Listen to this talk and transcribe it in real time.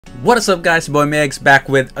What is up, guys? Boy Megs back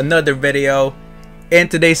with another video. In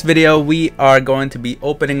today's video, we are going to be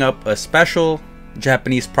opening up a special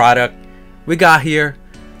Japanese product. We got here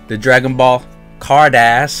the Dragon Ball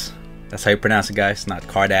Carddass. That's how you pronounce it, guys, not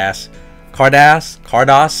Carddass.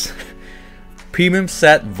 Carddass Premium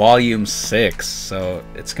Set Volume 6. So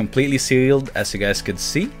it's completely sealed, as you guys could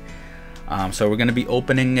see. So we're gonna be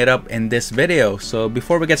opening it up in this video. So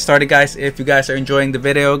before we get started, guys, if you guys are enjoying the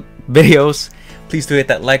videos, please do hit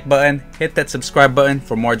that like button, hit that subscribe button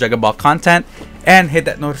for more Dragon Ball content, and hit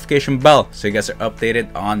that notification bell so you guys are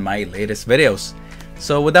updated on my latest videos.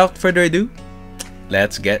 So without further ado,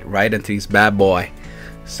 let's get right into this bad boy.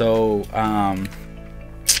 So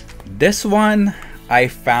this one I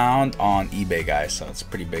found on eBay, guys, so it's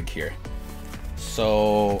pretty big here.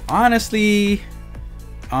 So honestly,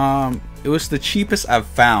 it was the cheapest I've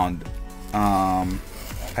found.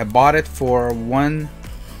 I bought it for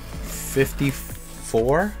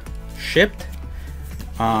 $154 shipped.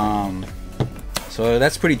 So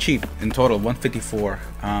that's pretty cheap in total, $154.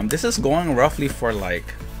 This is going roughly for like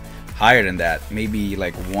higher than that, maybe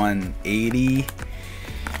like $180,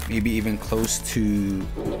 maybe even close to,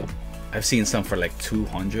 I've seen some for like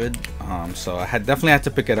 $200. So I definitely had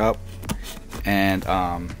to pick it up, and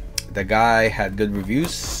the guy had good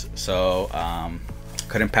reviews, so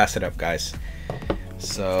couldn't pass it up, guys.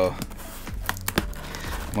 So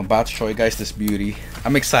I'm about to show you guys this beauty.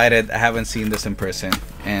 I'm excited. I haven't seen this in person,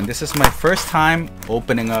 and this is my first time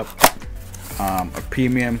opening up a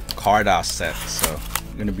premium Carddass set, so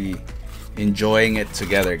I'm gonna be enjoying it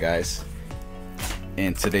together, guys,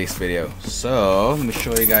 in today's video. So let me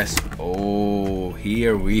show you guys. Oh,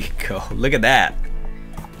 here we go. Look at that.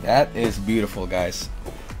 That is beautiful, guys.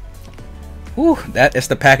 Whew, that is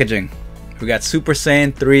the packaging. We got Super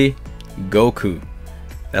Saiyan 3 Goku.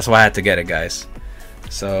 That's why I had to get it, guys.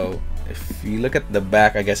 So if you look at the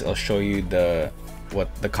back, I guess it'll show you the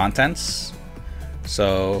contents.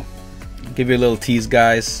 So I'll give you a little tease,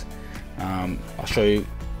 guys. I'll show you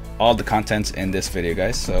all the contents in this video,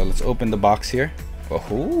 guys. So let's open the box here.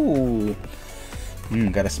 Oh,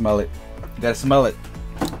 gotta smell it. Gotta smell it.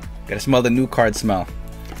 Gotta smell the new card smell.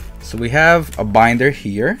 So we have a binder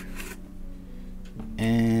here.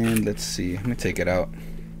 And let's see, let me take it out.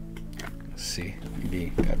 Let's see,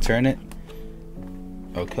 maybe gotta turn it.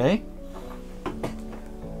 Okay.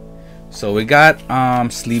 So we got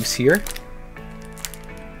sleeves here.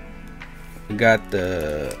 We got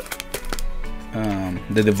the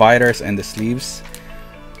dividers and the sleeves.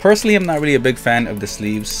 Personally, I'm not really a big fan of the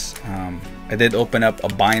sleeves. I did open up a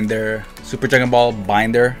binder, Super Dragon Ball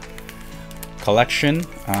binder collection.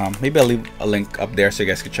 Maybe I'll leave a link up there so you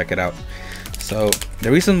guys can check it out. So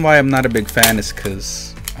the reason why I'm not a big fan is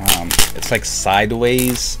because it's like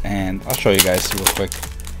sideways, and I'll show you guys real quick.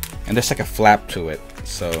 And there's like a flap to it.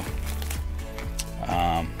 So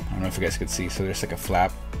I don't know if you guys could see. So there's like a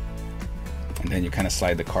flap, and then you kind of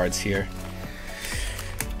slide the cards here.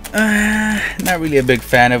 Not really a big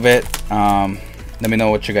fan of it. Let me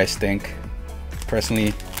know what you guys think.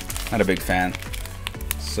 Personally, not a big fan.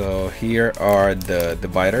 So here are the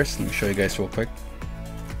dividers. Let me show you guys real quick.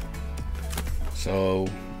 So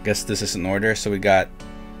I guess this is in order. So we got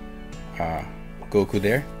Goku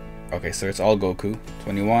there. Okay, so it's all Goku.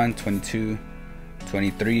 21, 22,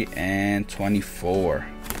 23, and 24.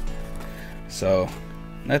 So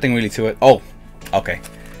nothing really to it. Oh, okay.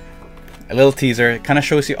 A little teaser. It kind of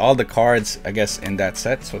shows you all the cards, I guess, in that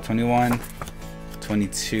set. So 21,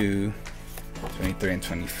 22, 23, and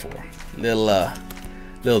 24.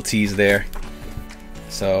 Little tease there.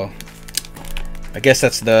 So I guess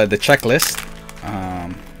that's the checklist.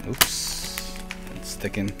 Oops, it's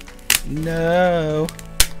sticking. No.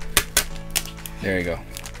 There you go.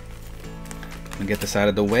 Let me get this out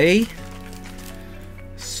of the way.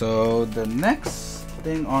 So the next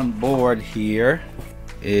thing on board here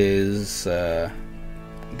is I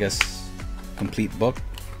guess complete book,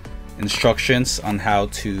 instructions on how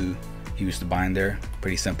to use the binder.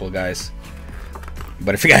 Pretty simple, guys,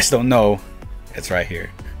 but if you guys don't know, it's right here.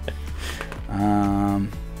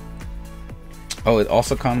 Oh, it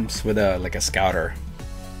also comes with a scouter.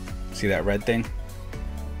 See that red thing?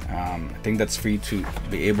 I think that's free to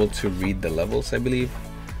be able to read the levels, I believe.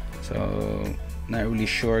 So not really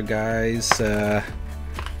sure, guys.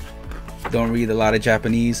 Don't read a lot of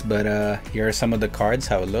Japanese, but here are some of the cards,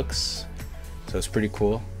 how it looks. So it's pretty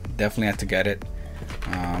cool. Definitely have to get it.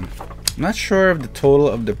 I'm not sure of the total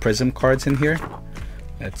of the prism cards in here.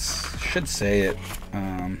 It should say it.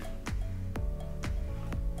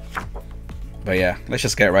 But yeah, let's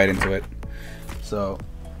just get right into it. So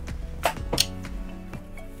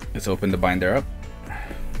let's open the binder up.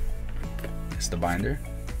 It's the binder.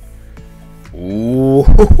 Ooh,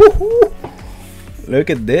 look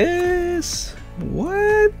at this.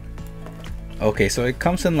 What? Okay, so it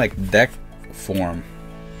comes in like deck form,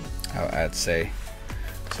 I'd say.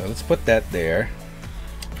 So let's put that there.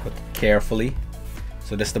 Put it carefully.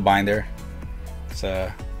 So this is the binder. It's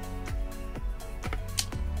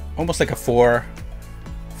almost like a four-page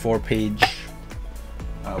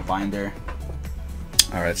binder.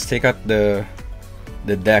 All right, let's take out the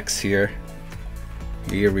decks here.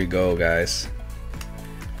 Here we go, guys.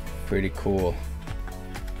 Pretty cool.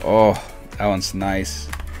 Oh, that one's nice.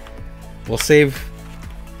 We'll save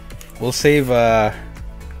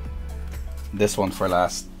this one for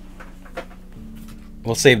last.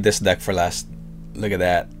 We'll save this deck for last. Look at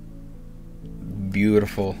that.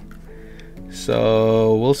 Beautiful.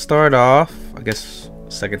 So we'll start off, I guess,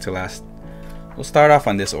 second to last. We'll start off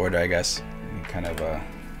on this order, I guess. Kind of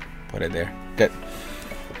put it there. Good.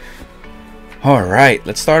 Alright,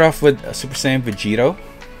 let's start off with Super Saiyan Vegito.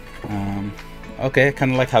 Okay,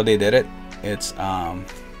 kind of like how they did it. It's kind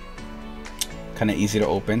of easy to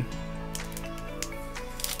open.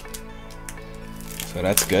 So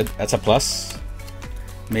that's good. That's a plus.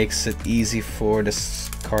 Makes it easy for the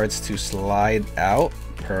cards to slide out.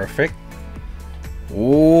 Perfect.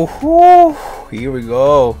 Ooh, here we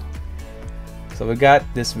go. So we got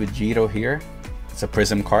this Vegito here. It's a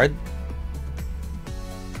Prism card.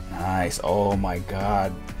 Nice. Oh my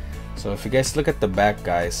god. So if you guys look at the back,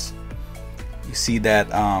 guys, you see that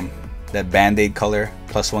that Band-Aid color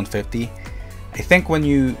plus 150. I think when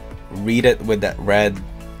you read it with that red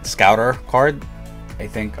Scouter card,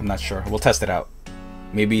 I'm not sure. We'll test it out.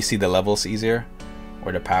 Maybe you see the levels easier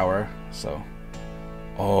or the power. So,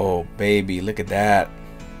 oh baby, look at that.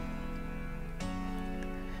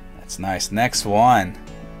 That's nice. Next one,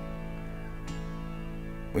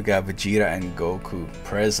 we got Vegeta and Goku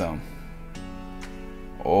Prism.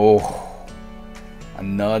 Oh,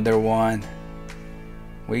 another one.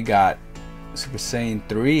 We got Super Saiyan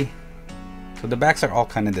 3. So the backs are all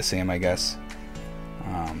kind of the same, I guess.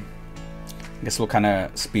 I guess we'll kind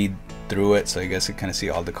of speed through it, so I guess you kind of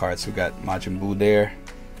see all the cards. We got Majin Buu there.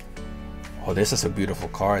 Oh, this is a beautiful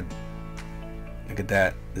card. Look at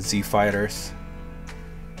that, the Z Fighters.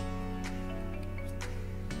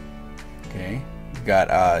 Okay, we got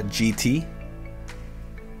GT,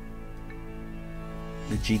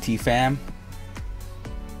 the GT fam.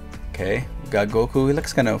 Okay, we got Goku. He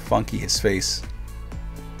looks kind of funky, his face.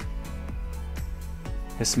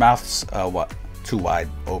 His mouth's too wide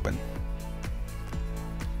open.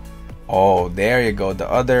 Oh, there you go.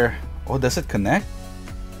 The other. Oh, does it connect?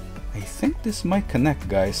 I think this might connect,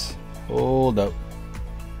 guys. Hold up.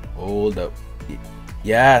 Hold up.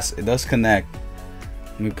 Yes, it does connect.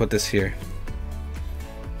 Let me put this here.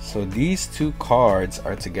 So these two cards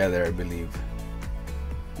are together, I believe.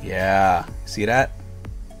 Yeah, see that?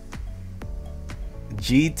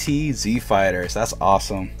 GT Z Fighters. That's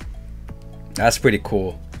awesome. That's pretty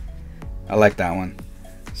cool. I like that one.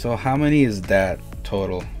 So how many is that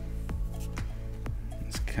total?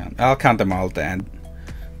 Let's count. I'll count them all at the end.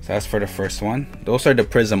 So that's for the first one. Those are the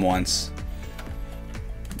Prism ones.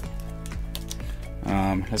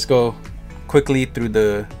 Let's go quickly through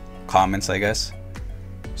the comments, I guess.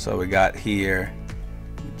 So we got here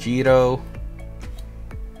Vegito,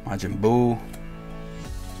 Majin Buu,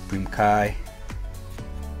 Supreme Kai,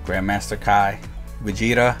 Grandmaster Kai,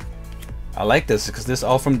 Vegeta. I like this because this is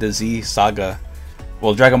all from the Z saga,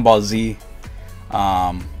 well, Dragon Ball Z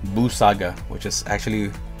Buu saga, which is actually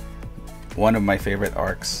one of my favorite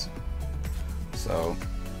arcs. So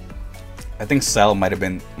I think Cell might have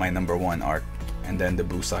been my #1 arc, and then the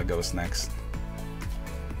Buu saga was next.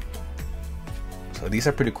 So these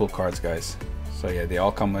are pretty cool cards, guys. So yeah, they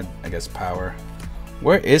all come with, I guess, power.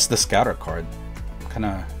 Where is the Scouter card? I'm kind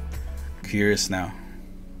of curious now.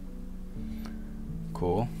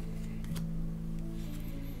 Cool.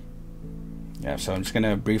 Yeah, so I'm just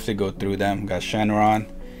gonna briefly go through them. Got Shenron.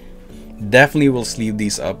 Definitely will sleeve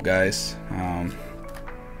these up, guys.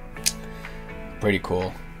 Pretty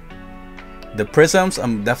cool. The Prisms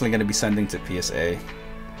I'm definitely gonna be sending to PSA.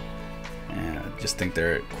 And I just think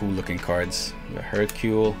they're cool looking cards. We got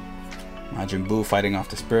Hercule, Majin Buu fighting off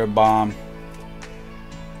the Spirit Bomb,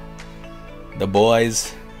 the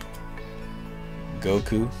boys,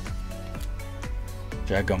 Goku,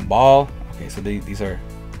 Dragon Ball. Okay, so these are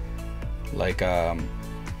like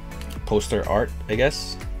poster art, I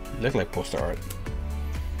guess. They look like poster art.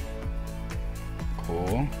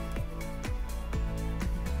 Cool.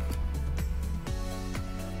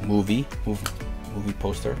 Movie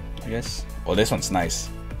poster, I guess. Oh, this one's nice.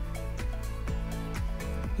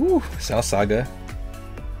 Woo, Cell Saga.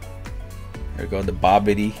 There we go, the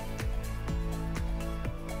Bobbity.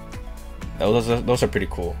 those are pretty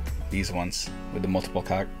cool. These ones with the multiple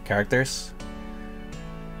characters,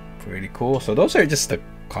 pretty cool. So those are just the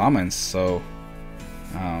comments. So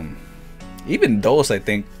even those I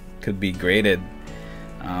think could be graded,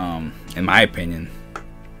 in my opinion.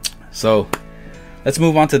 So let's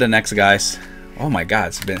move on to the next, guys. Oh my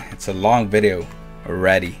god, it's a long video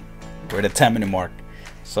already. We're at the 10-minute mark.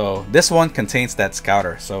 So this one contains that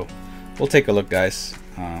scouter, so we'll take a look, guys.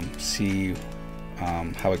 See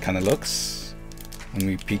how it kind of looks when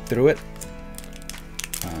we peek through it,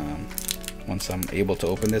 once I'm able to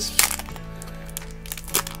open this.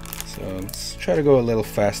 So let's try to go a little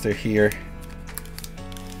faster here,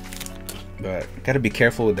 but gotta be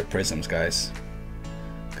careful with the prisms, guys,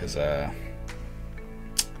 because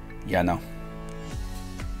yeah, no,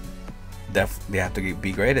 they have to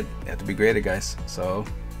be graded. They have to be graded, guys. So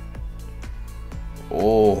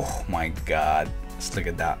oh my god, let's look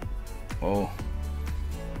at that. Oh,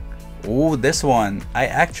 this one I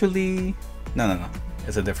actually no,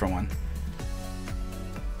 it's a different one.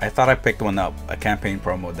 I thought I picked one up, a campaign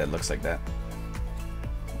promo that looks like that.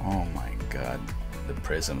 Oh my god, the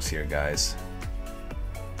prisms here, guys,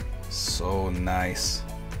 so nice.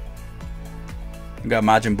 We got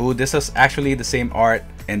Majin Buu. This is actually the same art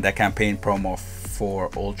in the campaign promo for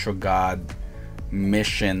Ultra God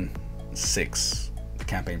Mission 6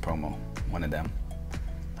 campaign promo, one of them.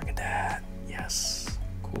 Look at that. Yes,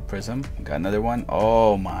 cool prism. We got another one.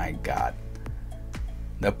 Oh my god,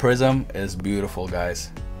 the prism is beautiful, guys.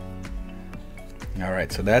 All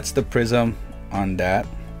right, so that's the prism on that.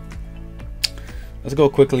 Let's go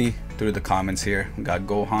quickly through the comments here. We got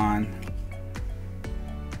Gohan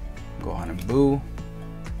and Buu.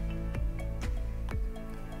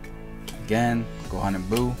 Again, Gohan and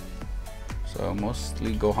Buu. So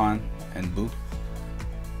mostly Gohan and Buu.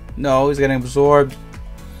 No, he's getting absorbed.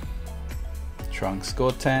 Trunks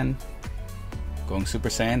Goten going Super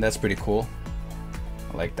Saiyan. That's pretty cool.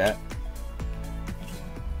 I like that.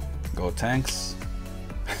 Gotenks.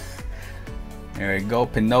 There we go.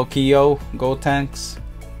 Pinocchio Gotenks.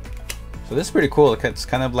 So this is pretty cool. It's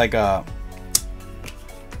kind of like a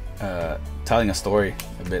telling a story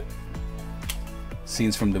a bit.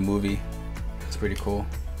 Scenes from the movie. It's pretty cool.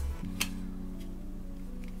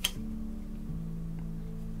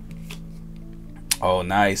 Oh,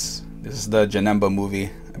 nice. This is the Janemba movie,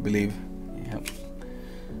 I believe. Yep.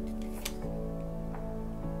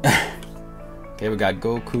 Okay, we got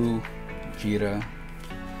Goku, Vegeta.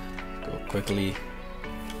 Go quickly,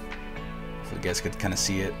 so you guys could kind of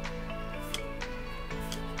see it.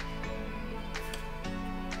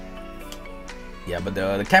 Yeah, but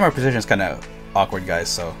the camera position is kind of awkward, guys,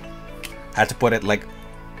 so I had to put it like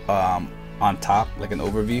on top, like an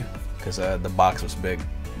overview, because the box was big.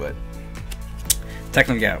 But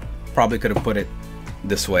technically, yeah, probably could have put it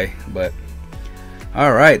this way. But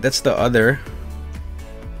all right, that's the other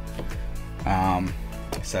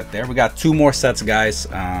set there. We got two more sets, guys.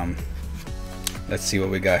 Let's see what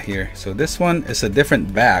we got here. So this one is a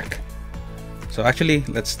different back. So actually,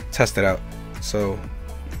 let's test it out. So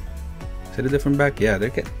is it a different back? Yeah,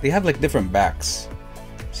 they have like different backs.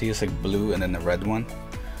 See, it's like blue and then the red one.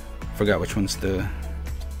 I forgot which one's the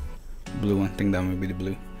blue one. I think that might be the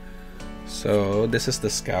blue. So this is the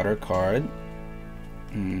scouter card.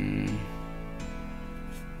 I'm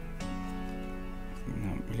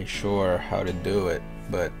not really sure how to do it,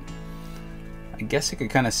 but I guess you can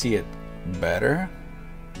kind of see it better.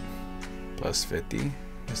 Plus 50.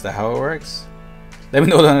 Is that how it works? Let me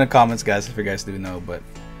know down in the comments, guys, if you guys do know. But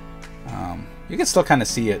you can still kind of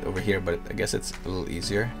see it over here, but I guess it's a little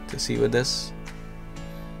easier to see with this.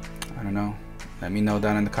 I don't know. Let me know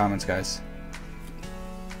down in the comments, guys.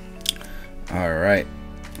 All right,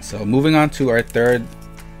 so moving on to our third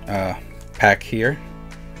pack here.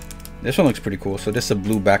 This one looks pretty cool. So this is a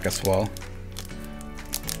blue back as well.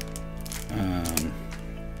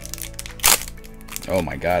 Oh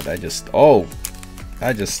my god, I just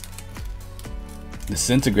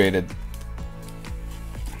disintegrated.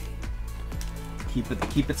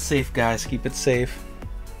 Keep it safe, guys, keep it safe.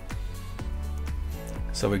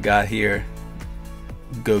 So we got here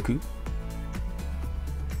Goku.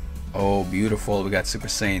 Oh, beautiful. We got Super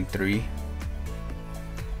Saiyan 3,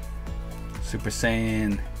 Super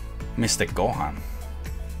Saiyan Mystic Gohan,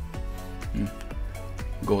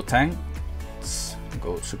 Gotenks,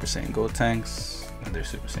 Super Saiyan Gotenks, another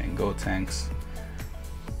Super Saiyan Gotenks,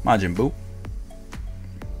 Majin Buu.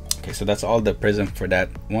 Okay, so that's all the prism for that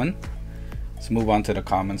one. Let's move on to the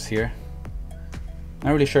comments here.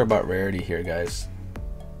 Not really sure about rarity here, guys.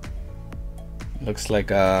 Looks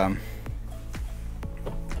like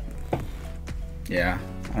yeah,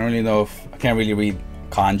 I don't really know if I can't really read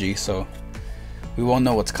kanji, so We won't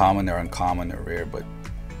know what's common or uncommon or rare, but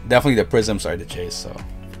definitely the prisms are the chase. So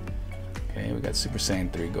okay, we got Super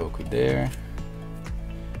Saiyan 3 Goku there.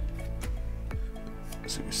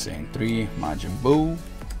 Super Saiyan 3 Majin Buu.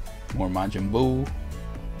 More Majin Buu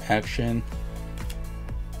action.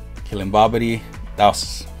 Killing Babidi. That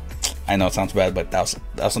was, I know it sounds bad, but that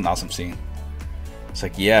was an awesome scene. It's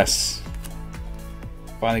like, yes,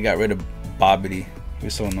 finally got rid of Babidi. He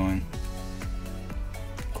was so annoying.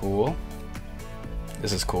 Cool.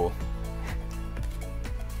 This is cool.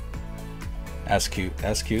 That's cute.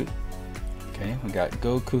 That's cute. Okay, we got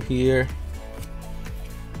Goku here.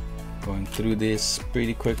 Going through this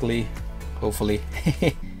pretty quickly, hopefully.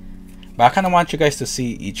 But I kind of want you guys to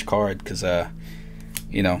see each card because,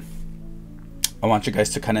 you know, I want you guys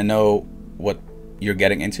to kind of know what you're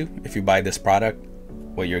getting into if you buy this product,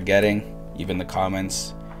 what you're getting, even the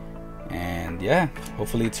comments. And yeah,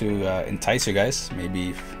 hopefully to entice you guys. Maybe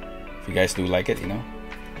if you guys do like it, you know,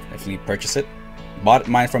 definitely purchase it. Bought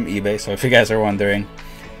mine from eBay, so if you guys are wondering,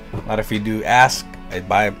 a lot of you do ask. I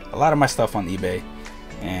buy a lot of my stuff on eBay,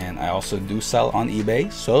 and I also do sell on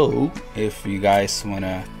eBay. So if you guys want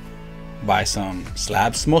to buy some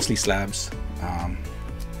slabs, mostly slabs,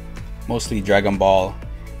 mostly Dragon Ball,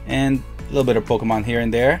 and a little bit of Pokemon here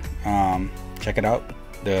and there, check it out.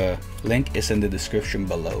 The link is in the description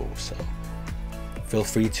below, so feel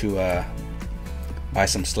free to buy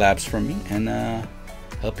some slabs from me and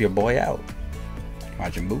help your boy out.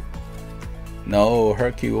 Majin Buu. No,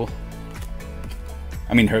 Hercule.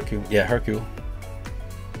 I mean Hercule. Yeah, Hercule.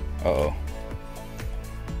 Uh-oh.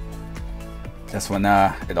 That's when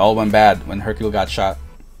it all went bad, when Hercule got shot.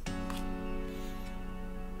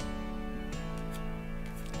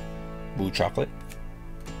 Buu chocolate.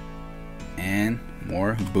 And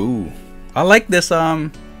more Buu. I like this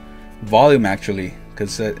volume actually,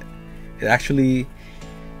 because it actually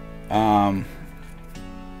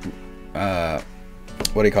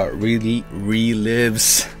what do you call it, really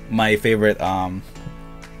relives my favorite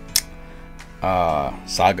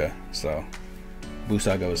saga. So Buu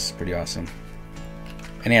saga was pretty awesome,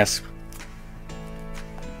 and he has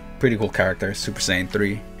pretty cool characters. Super Saiyan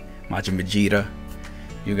 3 Majin Vegeta,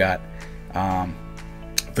 you got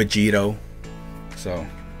Vegito, so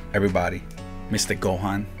everybody, Mr.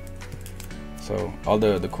 Gohan. So all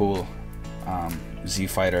the cool Z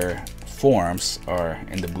Fighter forms are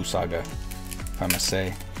in the Buu saga, if I must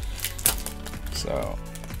say. So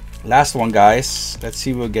last one, guys, let's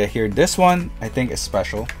see what we'll get here. This one I think is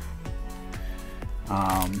special.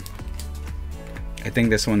 I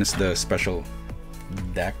think this one is the special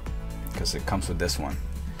deck because it comes with this one.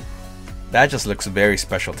 That just looks very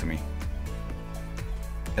special to me.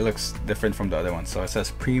 It looks different from the other one. So it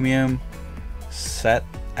says premium set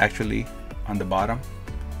actually on the bottom.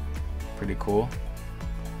 Pretty cool.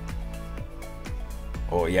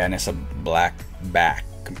 Oh yeah, and it's a black back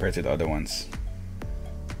compared to the other ones.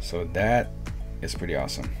 So that is pretty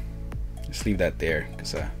awesome. Just leave that there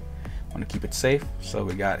because I want to keep it safe. So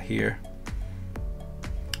we got here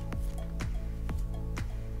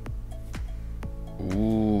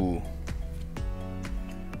ooh,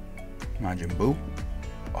 Majin Buu.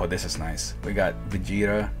 Oh, this is nice. We got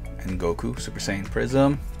Vegeta and Goku, Super Saiyan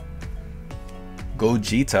Prism,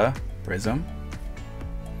 Gogeta Prism,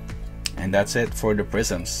 and that's it for the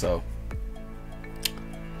prisms. So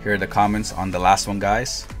here are the comments on the last one,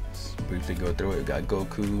 guys. Let's briefly go through it. We got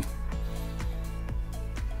Goku,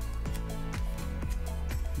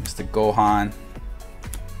 Mr. Gohan,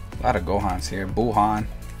 a lot of Gohans here, Buhan,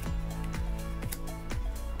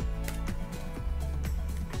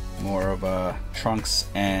 more of Trunks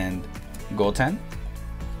and Goten.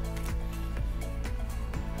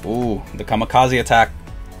 Ooh, the kamikaze attack.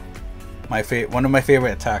 One of my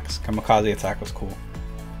favorite attacks. Kamikaze attack was cool.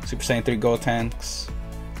 Super Saiyan 3 Gotenks.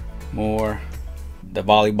 More the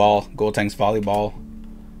volleyball, Gotenks volleyball.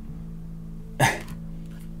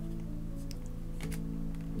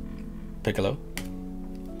 Piccolo.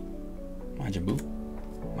 Majin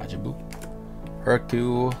Buu.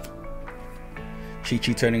 Hercule.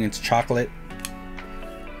 Chi-Chi turning into chocolate.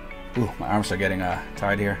 Ooh, my arms are getting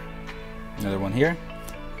tired here. Another one here.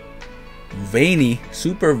 Veiny,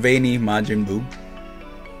 super veiny Majin Buu.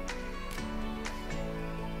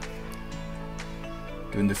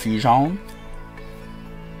 Doing the fusion.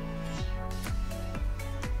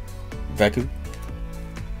 Veku.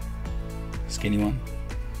 Skinny one.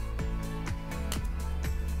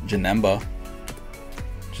 Janemba.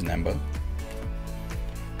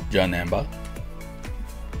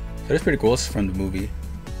 So that's pretty cool. It's from the movie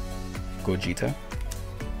Gogeta.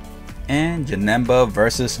 And Janemba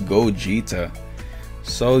versus Gogeta.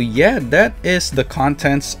 So yeah, that is the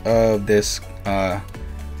contents of this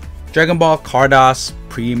Dragon Ball Carddass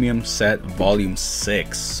Premium Set Volume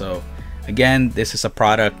 6. So again, this is a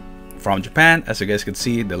product from Japan. As you guys can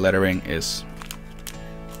see, the lettering is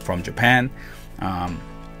from Japan.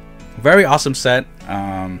 Very awesome set.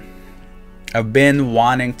 I've been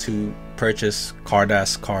wanting to purchase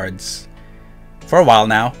Carddass cards for a while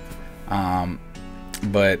now,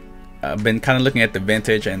 but I've been kind of looking at the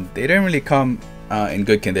vintage, and they didn't really come in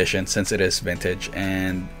good condition since it is vintage.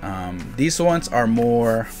 And these ones are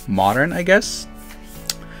more modern, I guess,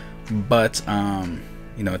 but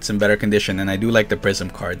you know, it's in better condition, and I do like the Prism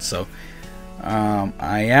cards. So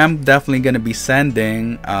I am definitely going to be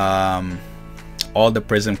sending all the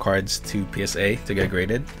Prism cards to PSA to get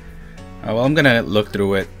graded. Well, I'm gonna look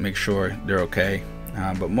through it, make sure they're okay,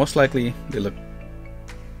 but most likely they look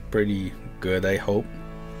pretty good, I hope.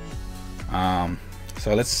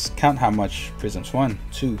 So let's count how much prisms. 1,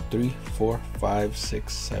 2, 3, 4, 5,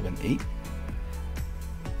 6, 7, 8.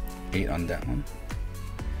 8 on that one.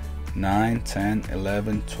 9, 10,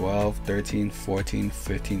 11, 12, 13, 14,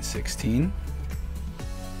 15, 16,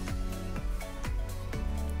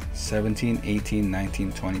 17, 18,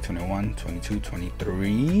 19, 20, 21, 22,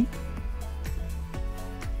 23,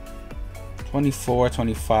 24,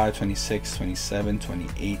 25, 26, 27,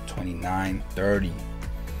 28, 29, 30.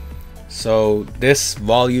 So this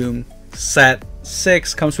volume set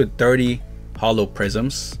 6 comes with 30 hollow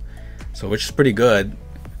prisms, so which is pretty good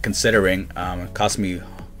considering it cost me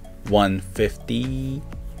 $154.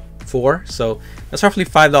 So that's roughly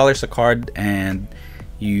 $5 a card, and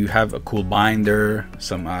you have a cool binder,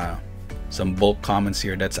 some bulk comments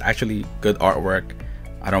here. That's actually good artwork.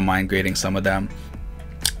 I don't mind grading some of them.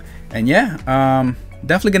 And yeah,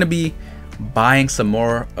 definitely gonna be buying some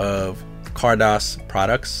more of Carddass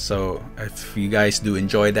products. So if you guys do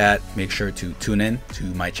enjoy that, make sure to tune in to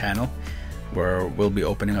my channel where we'll be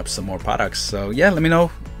opening up some more products. So yeah, let me know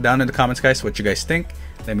down in the comments, guys, what you guys think.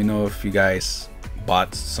 Let me know if you guys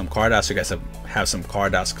bought some Carddass, you guys have some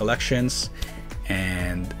Carddass collections,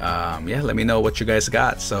 and yeah, let me know what you guys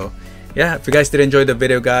got. So yeah, if you guys did enjoy the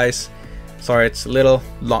video, guys, sorry it's a little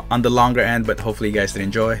on the longer end, but hopefully you guys did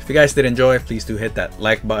enjoy. If you guys did enjoy, please do hit that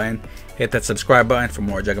like button, hit that subscribe button for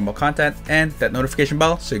more Dragon Ball content, and that notification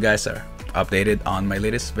bell so you guys are updated on my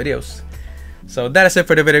latest videos. So that is it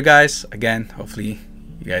for the video, guys. Again, hopefully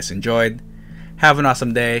you guys enjoyed. Have an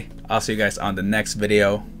awesome day. I'll see you guys on the next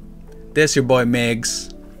video. This is your boy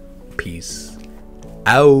Migs. Peace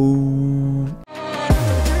out.